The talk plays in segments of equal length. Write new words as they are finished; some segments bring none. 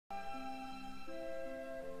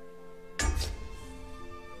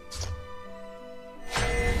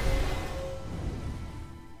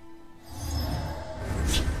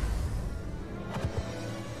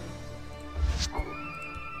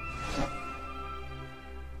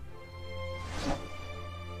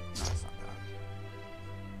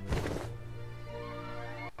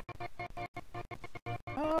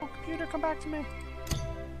come back to me?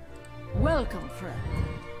 Welcome, friend.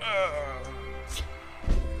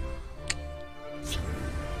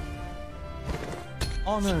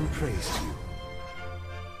 Honor and praise to you.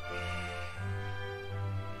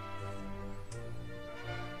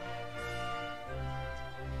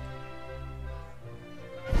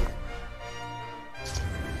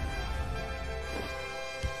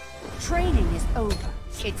 Training is over.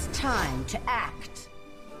 It's time to act.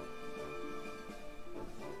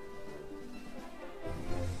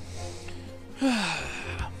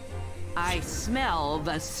 I smell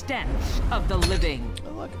the stench of the living.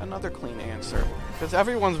 Oh, look, another clean answer. Because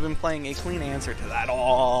everyone's been playing a clean answer to that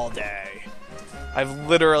all day. I've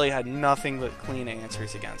literally had nothing but clean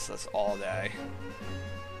answers against this all day.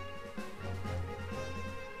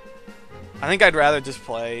 I think I'd rather just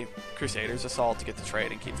play Crusader's Assault to get the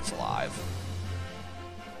trade and keep this alive.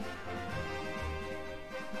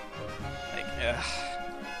 Like, ugh.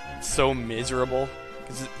 It's so miserable.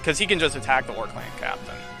 Because he can just attack the War Clan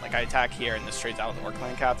Captain. Like, I attack here and this trades out with the War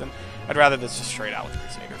Clan Captain. I'd rather this just trade out with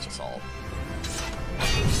Crusader's Assault.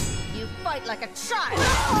 You fight like a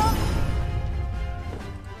child!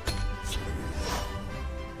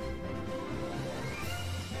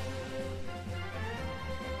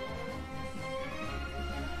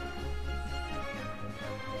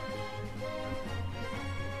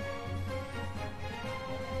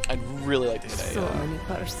 I'd really like to hit a... So many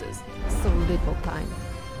purses, so little time.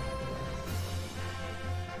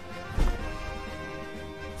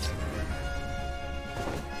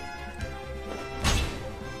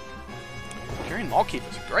 Carrying Mallkeep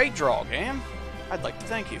is a great draw, game. I'd like to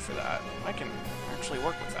thank you for that. I can actually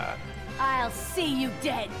work with that. I'll see you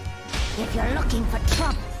dead. If you're looking for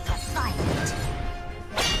trouble, to find it.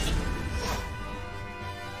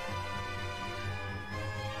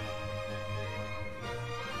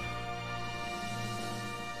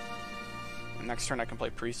 And next turn I can play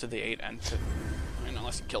Priest of the 8 and to...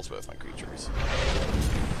 unless it kills both my creatures.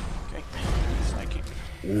 Okay. Thank you.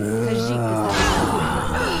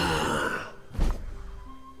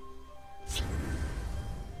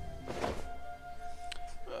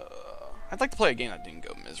 I'd like to play a game that didn't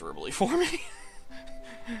go miserably for me.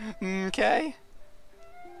 Okay.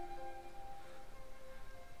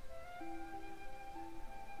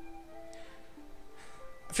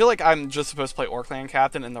 I feel like I'm just supposed to play Orc Clan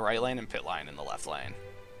Captain in the right lane and Pit Lion in the left lane.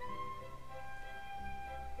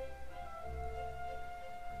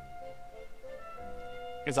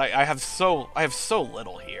 Because I have so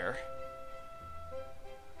little here.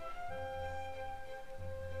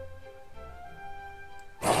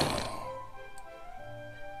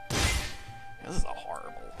 This is a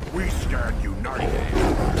horrible. We stand united.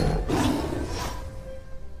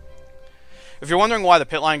 If you're wondering why the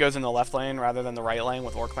Pit Line goes in the left lane rather than the right lane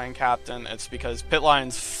with Orc Clan Captain, it's because Pit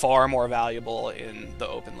Line's far more valuable in the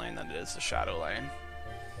open lane than it is the shadow lane.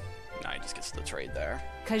 Now he just gets the trade there.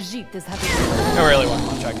 Khajiit is having. There really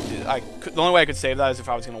wasn't much I could do. The only way I could save that is if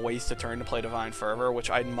I was going to waste a turn to play Divine Fervor, which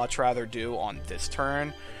I'd much rather do on this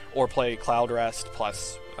turn, or play Cloud Rest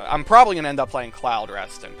plus... I'm probably going to end up playing Cloud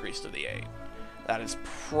Rest and Priest of the 8. That is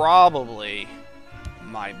probably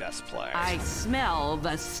my best play. I smell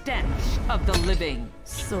the stench of the living.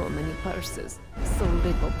 So many purses, so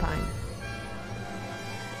little time.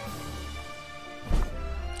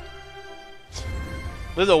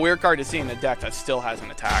 This is a weird card to see in a deck that still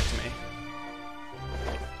hasn't attacked me.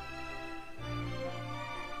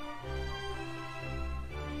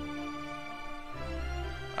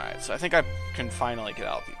 Alright, so I think I can finally get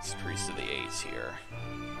out these Priests of the 8s here.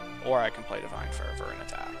 Or I can play Divine Fervor and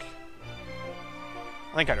attack.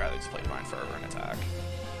 I think I'd rather just play Divine Fervor and attack.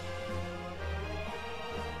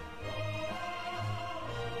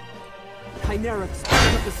 Chimera,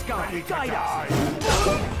 spirit of the sky, guide us!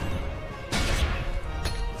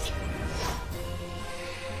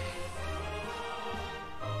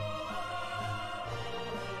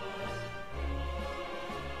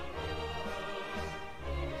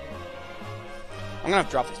 I'm gonna have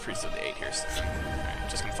to drop these Priests of the 8 here soon. Alright,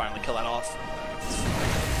 just gonna finally kill that off.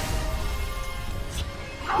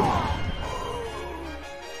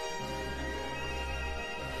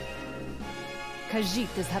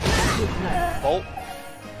 Khajiit is having a good night. Bolt.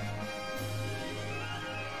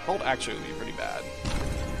 Bolt actually would be pretty bad.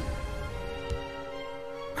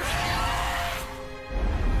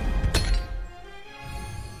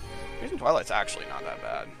 Freezing Twilight's actually not that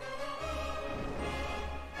bad.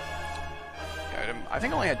 Okay, I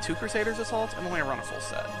think I only had 2 Crusader's Assaults. I've only run a full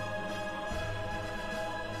set.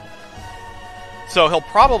 So he'll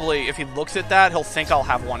probably, if he looks at that, he'll think I'll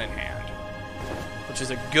have one in hand. Which is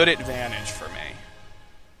a good advantage for me.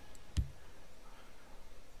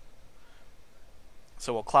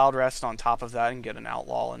 So we'll Cloud Rest on top of that and get an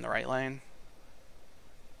Outlaw in the right lane.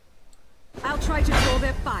 I'll try to draw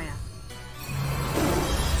their fire.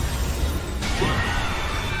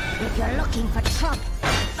 If you're looking for trouble,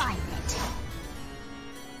 find it.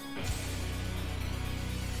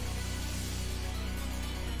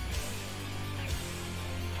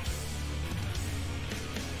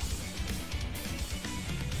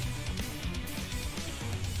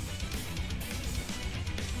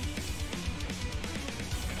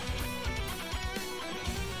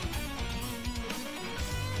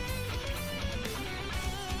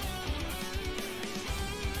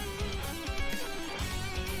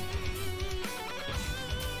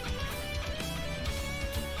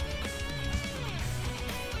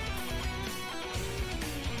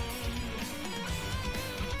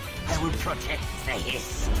 I will protect the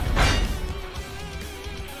Hist.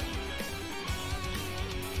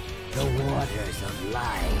 The waters of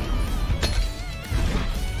life.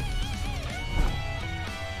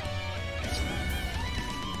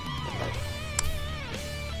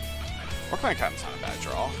 Workman Captain's not a bad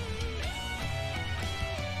draw.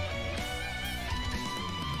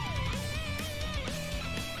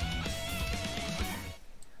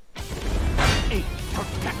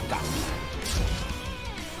 Protect us.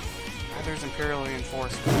 There's Imperial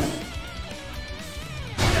Reinforcements.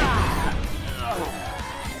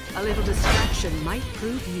 A little distraction might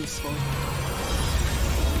prove useful.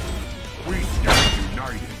 We stand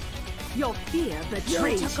united. Your fear You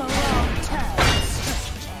betrays took a you. wrong turn,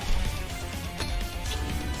 stranger.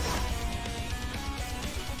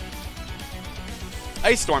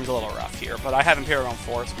 Ice Storm's a little rough here, but I have Imperial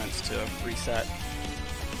Reinforcements to reset.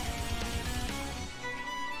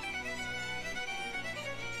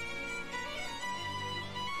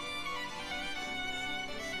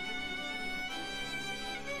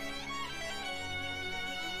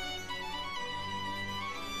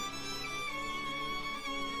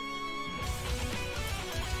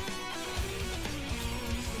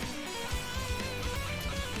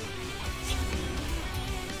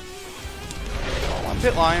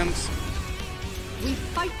 Pit Lions. We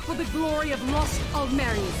fight for the glory of lost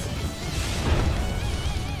Almeris.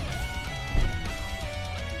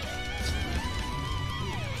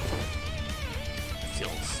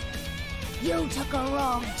 Feels. You took a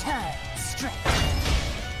wrong turn, stranger.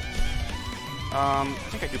 I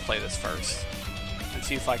think I could play this first and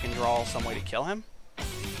see if I can draw some way to kill him.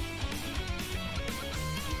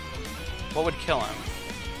 What would kill him?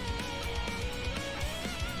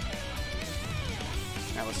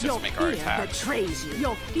 Now let's just make our attack. Betrays you.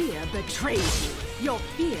 Your fear betrays you. Your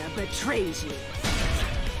fear betrays you.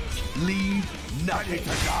 Leave nothing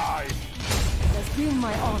to die. Has been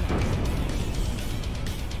my honor.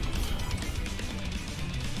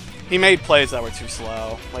 He made plays that were too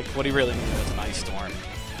slow. Like, what he really needed was an Ice Storm.